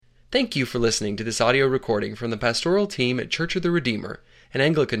Thank you for listening to this audio recording from the pastoral team at Church of the Redeemer, an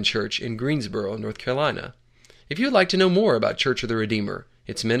Anglican church in Greensboro, North Carolina. If you would like to know more about Church of the Redeemer,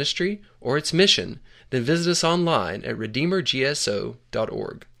 its ministry, or its mission, then visit us online at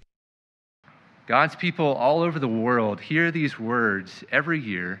redeemergso.org. God's people all over the world hear these words every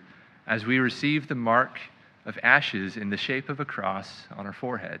year as we receive the mark of ashes in the shape of a cross on our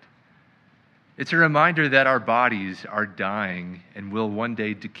forehead. It's a reminder that our bodies are dying and will one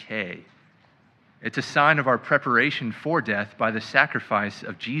day decay. It's a sign of our preparation for death by the sacrifice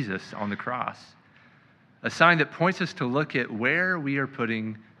of Jesus on the cross. A sign that points us to look at where we are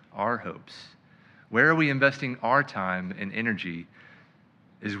putting our hopes. Where are we investing our time and energy?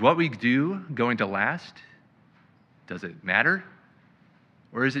 Is what we do going to last? Does it matter?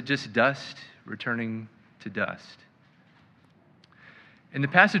 Or is it just dust returning to dust? In the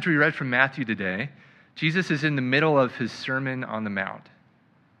passage we read from Matthew today, Jesus is in the middle of his Sermon on the Mount.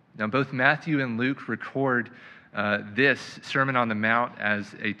 Now, both Matthew and Luke record this Sermon on the Mount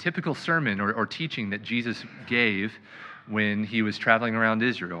as a typical sermon or teaching that Jesus gave when he was traveling around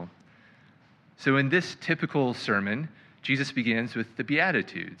Israel. So in this typical sermon, Jesus begins with the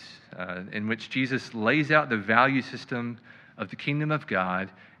Beatitudes, in which Jesus lays out the value system of the kingdom of God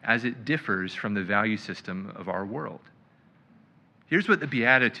as it differs from the value system of our world. Here's what the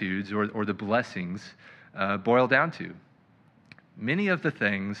Beatitudes, or the blessings, boil down to. Many of the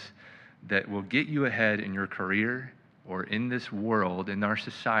things that will get you ahead in your career or in this world, in our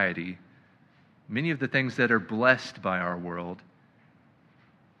society, many of the things that are blessed by our world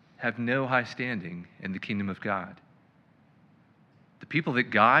have no high standing in the kingdom of God. The people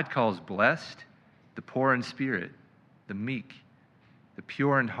that God calls blessed, the poor in spirit, the meek, the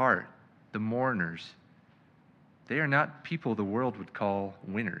pure in heart, the mourners, they are not people the world would call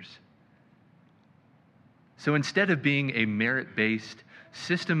winners. So instead of being a merit-based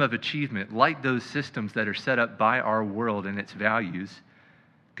system of achievement, like those systems that are set up by our world and its values,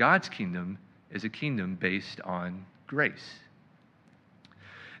 God's kingdom is a kingdom based on grace.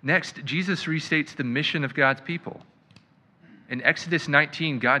 Next, Jesus restates the mission of God's people. In Exodus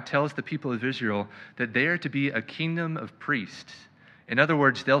 19, God tells the people of Israel that they are to be a kingdom of priests. In other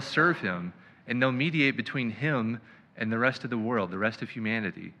words, they'll serve him and they'll mediate between him and the rest of the world, the rest of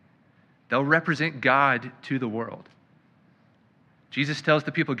humanity. They'll represent God to the world. Jesus tells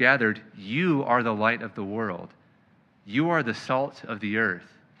the people gathered, you are the light of the world. You are the salt of the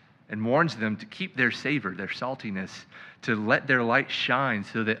earth, and warns them to keep their savor, their saltiness, to let their light shine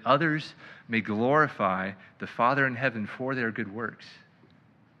so that others may glorify the Father in heaven for their good works.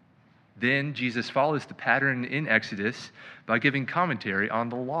 Then Jesus follows the pattern in Exodus by giving commentary on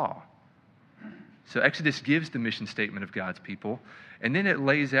the law. So Exodus gives the mission statement of God's people, and then it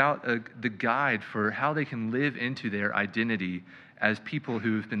lays out the guide for how they can live into their identity as people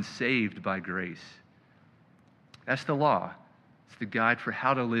who have been saved by grace. That's the law. It's the guide for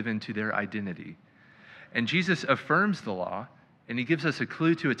how to live into their identity. And Jesus affirms the law, and he gives us a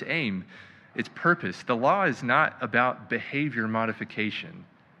clue to its aim, its purpose. The law is not about behavior modification.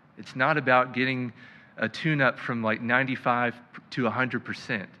 It's not about getting a tune-up from like 95 to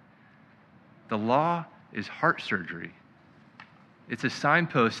 100%. The law is heart surgery. It's a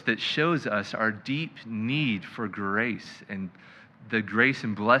signpost that shows us our deep need for grace and the grace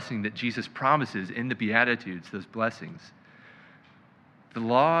and blessing that Jesus promises in the Beatitudes, those blessings. The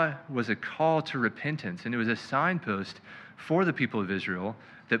law was a call to repentance, and it was a signpost for the people of Israel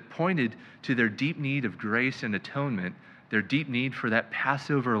that pointed to their deep need of grace and atonement, their deep need for that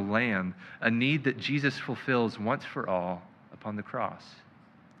Passover lamb, a need that Jesus fulfills once for all upon the cross.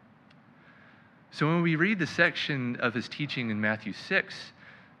 So when we read the section of his teaching in Matthew 6,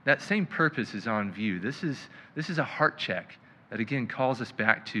 that same purpose is on view. This is a heart check that again calls us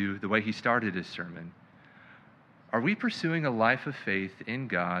back to the way he started his sermon. Are we pursuing a life of faith in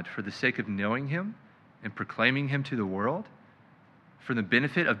God for the sake of knowing him and proclaiming him to the world, for the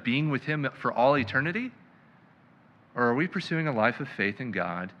benefit of being with him for all eternity? Or are we pursuing a life of faith in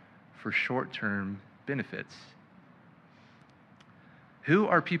God for short-term benefits? Who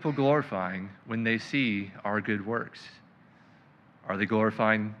are people glorifying when they see our good works? Are they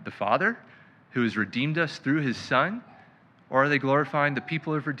glorifying the Father, who has redeemed us through his Son? Or are they glorifying the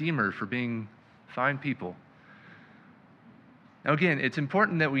people of Redeemer for being fine people? Now again, it's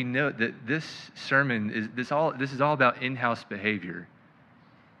important that we note that this sermon is all about in-house behavior.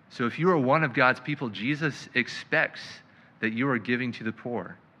 So if you are one of God's people, Jesus expects that you are giving to the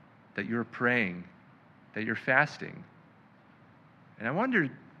poor, that you're praying, that you're fasting. And I wonder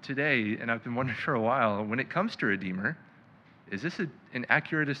today, and I've been wondering for a while, when it comes to Redeemer, is this an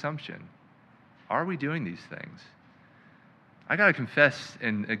accurate assumption? Are we doing these things? I got to confess,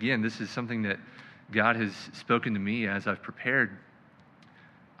 and again, this is something that God has spoken to me as I've prepared.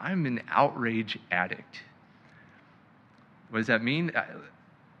 I'm an outrage addict. What does that mean?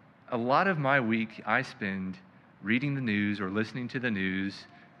 A lot of my week I spend reading the news or listening to the news,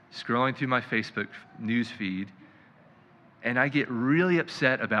 scrolling through my Facebook news feed, and I get really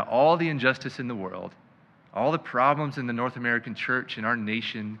upset about all the injustice in the world, all the problems in the North American church and our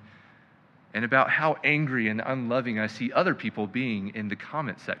nation, and about how angry and unloving I see other people being in the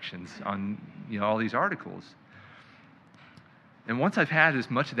comment sections on all these articles. And once I've had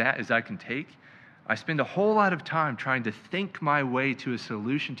as much of that as I can take, I spend a whole lot of time trying to think my way to a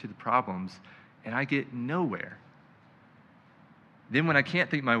solution to the problems, and I get nowhere. Then when I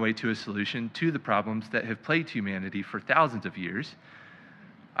can't think my way to a solution to the problems that have plagued humanity for thousands of years,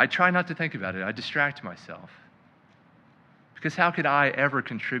 I try not to think about it. I distract myself. Because how could I ever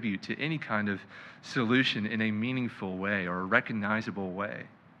contribute to any kind of solution in a meaningful way or a recognizable way?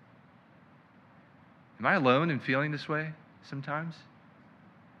 Am I alone in feeling this way sometimes?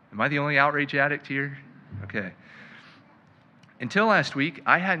 Am I the only outrage addict here? Okay. Until last week,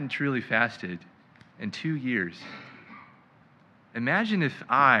 I hadn't truly fasted in 2 years. Imagine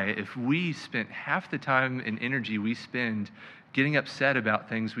if we spent half the time and energy we spend getting upset about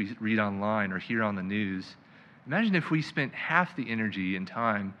things we read online or hear on the news. Imagine if we spent half the energy and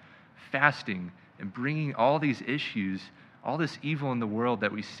time fasting and bringing all these issues, all this evil in the world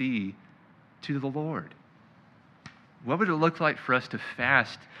that we see, to the Lord. What would it look like for us to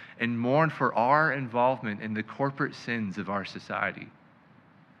fast and mourn for our involvement in the corporate sins of our society?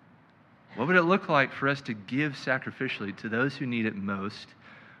 What would it look like for us to give sacrificially to those who need it most,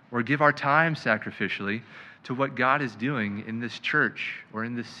 or give our time sacrificially to what God is doing in this church or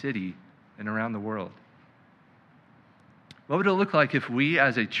in this city and around the world? What would it look like if we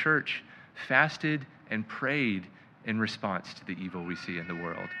as a church fasted and prayed in response to the evil we see in the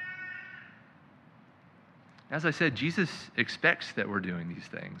world? As I said, Jesus expects that we're doing these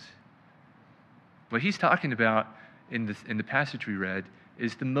things. What he's talking about in the passage we read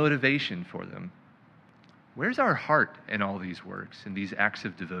is the motivation for them. Where's our heart in all these works and these acts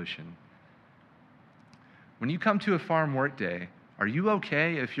of devotion? When you come to a farm work day, are you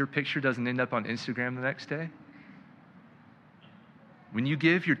okay if your picture doesn't end up on Instagram the next day? When you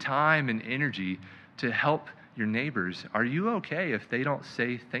give your time and energy to help your neighbors, are you okay if they don't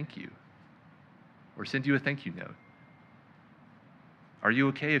say thank you or send you a thank you note? Are you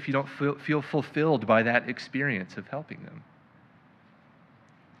okay if you don't feel fulfilled by that experience of helping them?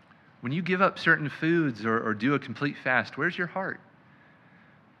 When you give up certain foods or do a complete fast, where's your heart?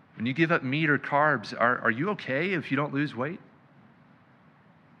 When you give up meat or carbs, are you okay if you don't lose weight?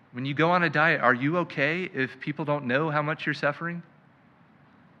 When you go on a diet, are you okay if people don't know how much you're suffering?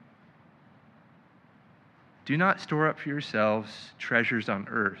 Do not store up for yourselves treasures on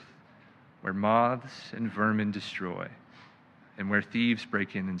earth, where moths and vermin destroy, and where thieves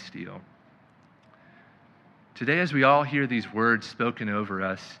break in and steal. Today, as we all hear these words spoken over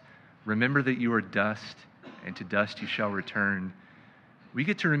us, remember that you are dust, and to dust you shall return. We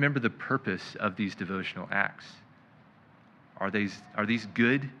get to remember the purpose of these devotional acts. Are these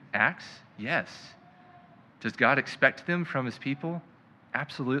good acts? Yes. Does God expect them from his people?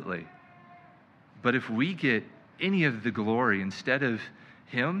 Absolutely. But if we get any of the glory instead of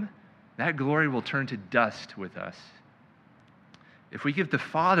him, that glory will turn to dust with us. If we give the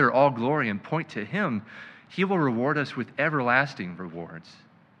Father all glory and point to him, he will reward us with everlasting rewards.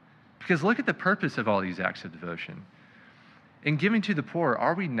 Because look at the purpose of all these acts of devotion. In giving to the poor,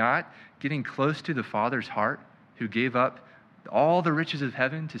 are we not getting close to the Father's heart, who gave up all the riches of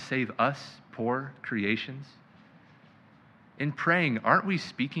heaven to save us, poor creations? In praying, aren't we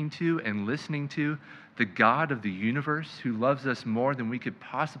speaking to and listening to the God of the universe, who loves us more than we could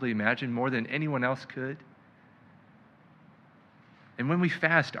possibly imagine, more than anyone else could? And when we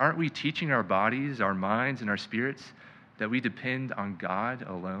fast, aren't we teaching our bodies, our minds, and our spirits that we depend on God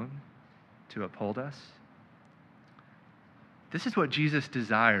alone to uphold us? This is what Jesus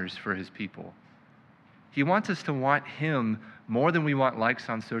desires for his people. He wants us to want him more than we want likes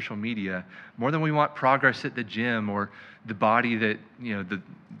on social media, more than we want progress at the gym or the body that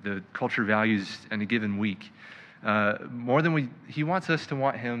the culture values in a given week. He wants us to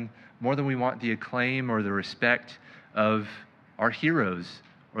want him more than we want the acclaim or the respect of our heroes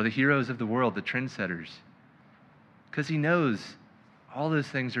or the heroes of the world, the trendsetters. Because he knows all those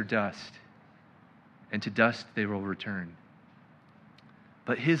things are dust, and to dust they will return.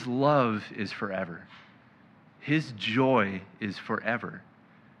 But his love is forever. His joy is forever.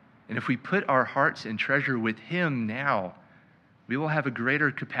 And if we put our hearts and treasure with him now, we will have a greater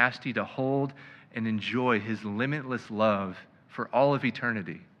capacity to hold and enjoy his limitless love for all of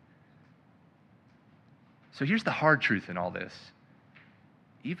eternity. So here's the hard truth in all this.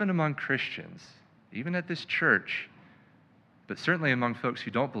 Even among Christians, even at this church, but certainly among folks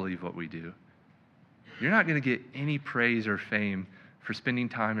who don't believe what we do, you're not going to get any praise or fame for spending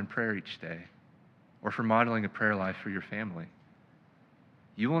time in prayer each day or for modeling a prayer life for your family.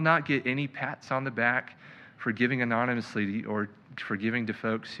 You will not get any pats on the back for giving anonymously or for giving to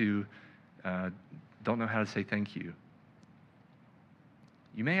folks who don't know how to say thank you.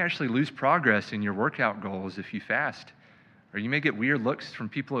 You may actually lose progress in your workout goals if you fast, or you may get weird looks from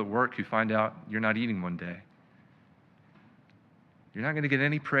people at work who find out you're not eating one day. You're not going to get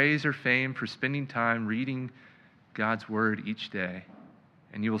any praise or fame for spending time reading God's word each day,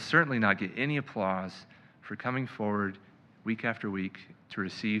 and you will certainly not get any applause for coming forward week after week to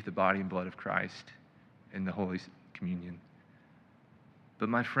receive the body and blood of Christ in the Holy Communion. But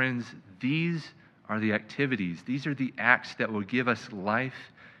my friends, these are the activities, these are the acts that will give us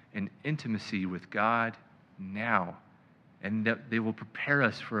life and intimacy with God now, and that they will prepare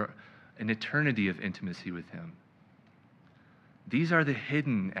us for an eternity of intimacy with Him. These are the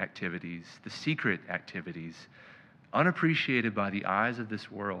hidden activities, the secret activities, unappreciated by the eyes of this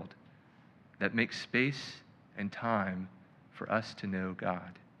world, that make space and time for us to know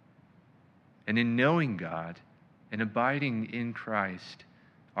God. And in knowing God and abiding in Christ,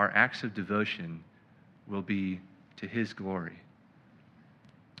 our acts of devotion will be to His glory.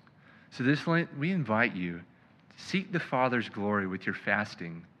 So this Lent, we invite you to seek the Father's glory with your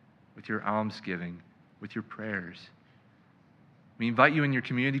fasting, with your almsgiving, with your prayers. We invite you in your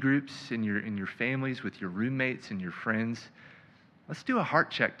community groups, in your families, with your roommates and your friends. Let's do a heart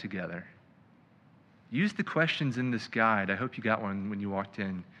check together. Use the questions in this guide. I hope you got one when you walked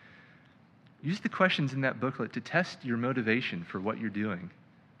in. Use the questions in that booklet to test your motivation for what you're doing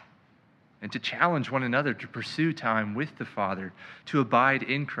and to challenge one another to pursue time with the Father, to abide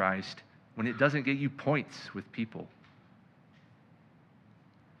in Christ when it doesn't get you points with people.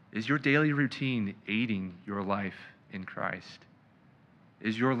 Is your daily routine aiding your life in Christ?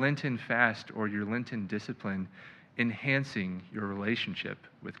 Is your Lenten fast or your Lenten discipline enhancing your relationship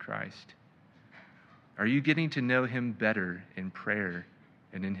with Christ? Are you getting to know Him better in prayer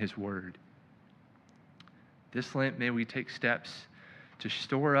and in His Word? This Lent, may we take steps to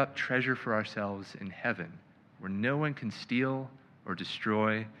store up treasure for ourselves in heaven, where no one can steal or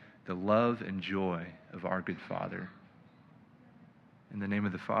destroy the love and joy of our good Father. In the name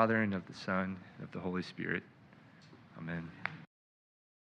of the Father, and of the Son, and of the Holy Spirit. Amen.